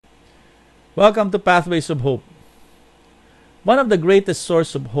Welcome to Pathways of Hope. One of the greatest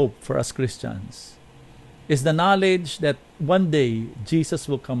sources of hope for us Christians is the knowledge that one day Jesus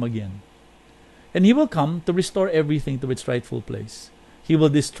will come again. And He will come to restore everything to its rightful place. He will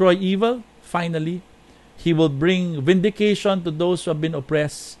destroy evil, finally. He will bring vindication to those who have been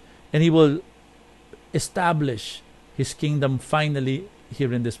oppressed. And He will establish His kingdom finally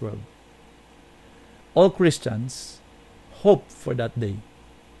here in this world. All Christians hope for that day.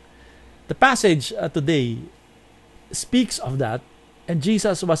 The passage today speaks of that, and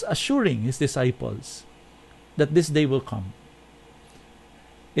Jesus was assuring His disciples that this day will come.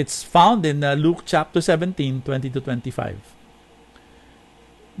 It's found in Luke chapter 17, 20 to 25.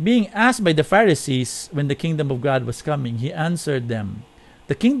 Being asked by the Pharisees when the kingdom of God was coming, He answered them,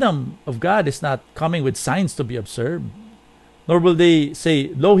 "The kingdom of God is not coming with signs to be observed, nor will they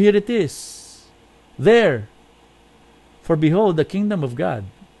say, 'Lo, here it is,' there. For behold, the kingdom of God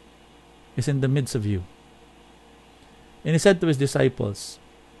is in the midst of you." And He said to His disciples,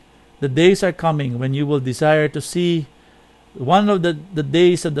 "The days are coming when you will desire to see one of the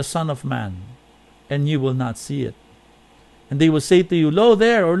days of the Son of Man, and you will not see it. And they will say to you, 'Lo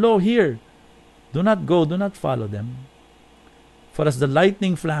there,' or 'Lo here.' Do not go, do not follow them. For as the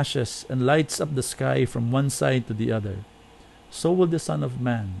lightning flashes and lights up the sky from one side to the other, so will the Son of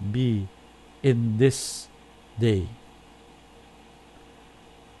Man be in this day.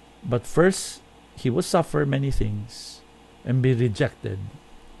 But first, He will suffer many things and be rejected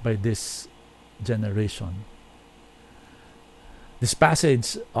by this generation." This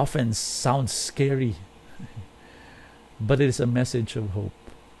passage often sounds scary, but it is a message of hope.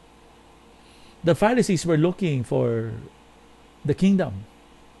 The Pharisees were looking for the kingdom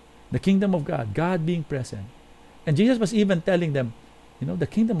of God, God being present. And Jesus was even telling them, the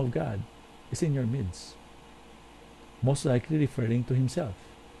kingdom of God is in your midst. Most likely referring to Himself.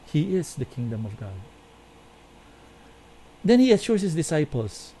 He is the kingdom of God. Then He assures His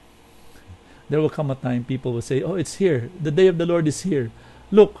disciples, there will come a time people will say, "Oh, it's here. The day of the Lord is here.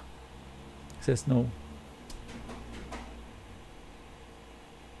 Look." He says, "No.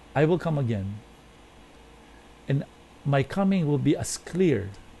 I will come again. And my coming will be as clear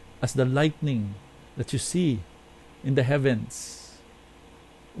as the lightning that you see in the heavens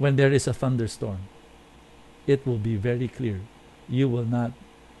when there is a thunderstorm. It will be very clear. You will not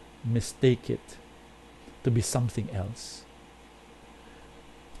mistake it to be something else."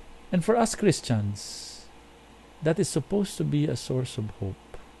 And for us Christians, that is supposed to be a source of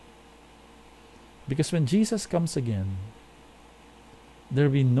hope. Because when Jesus comes again, there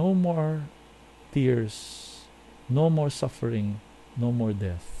will be no more tears, no more suffering, no more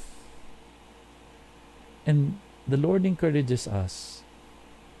death. And the Lord encourages us,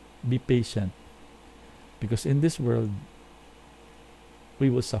 be patient, because in this world, we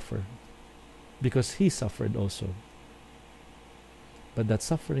will suffer, because He suffered also. But that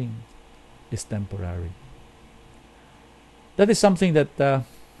suffering is temporary. That is something that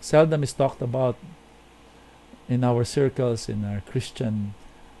seldom is talked about in our circles, in our Christian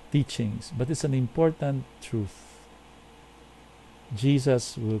teachings, but it's an important truth.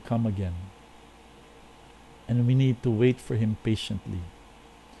 Jesus will come again, and we need to wait for Him patiently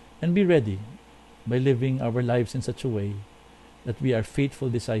and be ready by living our lives in such a way that we are faithful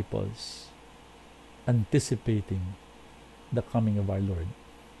disciples, anticipating the coming of our Lord.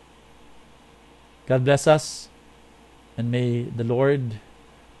 God bless us, and may the Lord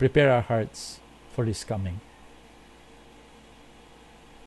prepare our hearts for His coming.